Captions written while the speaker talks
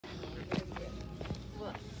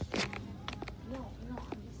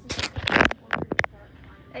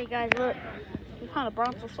Hey guys, look. We found a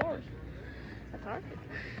brontosaurus. That's hard.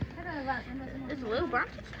 It's a little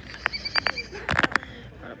brontosaurus.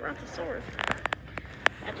 Found a brontosaurus.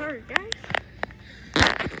 That's hard, guys.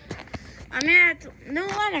 I'm at New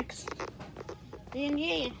Lenox. And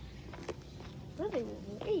yeah. Really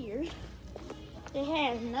weird. They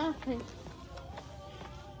have nothing.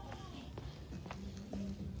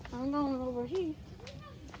 I'm going over here.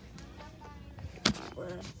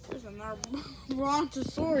 There's another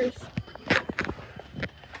brontosaurus.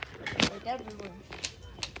 Like everywhere.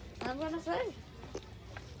 I'm gonna say,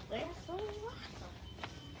 they're so awesome.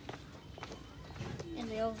 And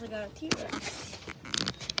they also got a T-Rex.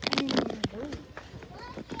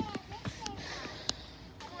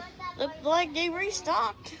 Looks like they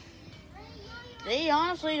restocked. They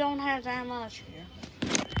honestly don't have that much here.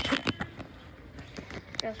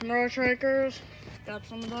 Got some road shakers. Got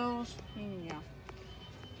some of those. Yeah.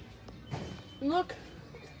 Look,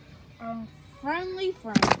 friendly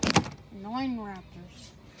friend, 9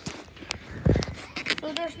 raptors.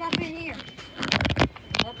 So there's nothing here.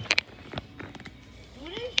 Yep. Do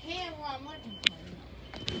they have what I'm looking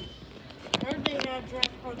for? Or they have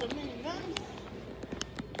draft for the minigun?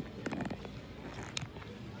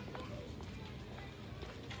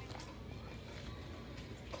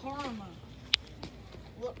 Karma.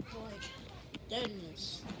 Look like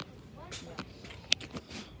deadness. Yeah.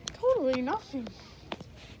 Totally nothing.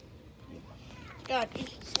 God,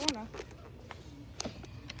 each corner.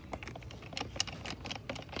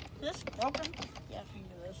 This broken? Yeah, I think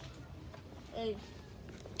it is. Hey.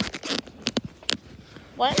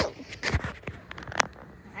 What?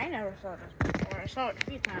 I never saw this before. I saw it a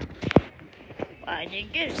few times. But I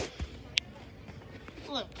didn't get it.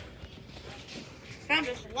 Look. Found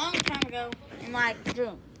this a long time ago in my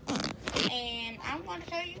room. And I'm going to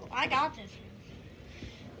tell you, I got this.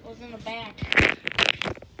 It was in the back.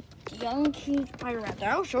 Young cute pirate raptor.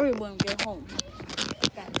 I'll show you when we get home.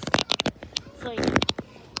 Guys. So yeah.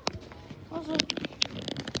 Also,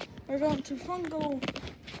 we're going to Fungo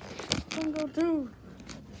 2.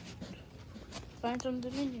 Find some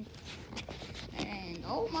Dominion. And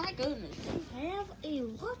oh my goodness, we have a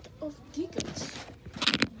lot of gigas.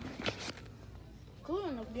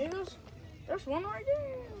 Including the gigas. There's one right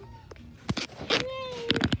there. Yay!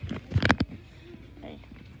 Hey,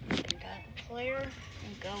 we got player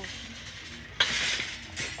and go.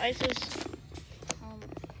 Spices.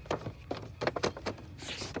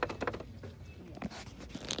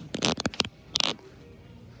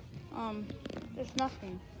 There's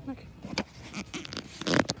nothing. Look.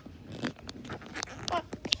 What?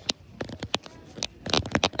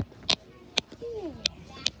 Yeah.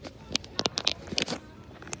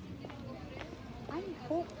 I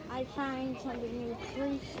hope I find something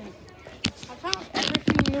nutrition. I found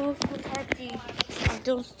everything new for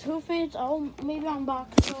those 2 feeds. Oh, maybe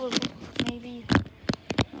unbox those. Maybe.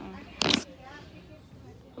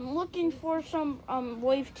 I'm looking for some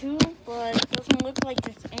wave 2, but it doesn't look like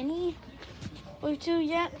there's any wave 2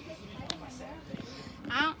 yet.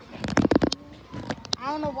 I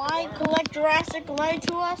don't know why Collect Jurassic lied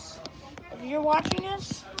to us. If you're watching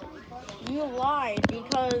this, you lied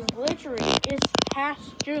because literally it's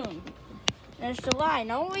past June. And it's July.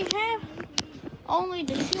 Now we have only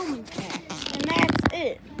the human pack, and that's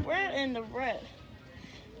it. We're in the red.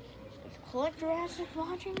 If Collect Jurassic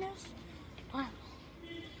watching this, wow.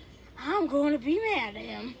 I'm going to be mad at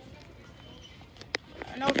him.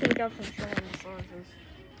 I know we got some showing sources.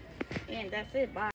 And that's it. Bye.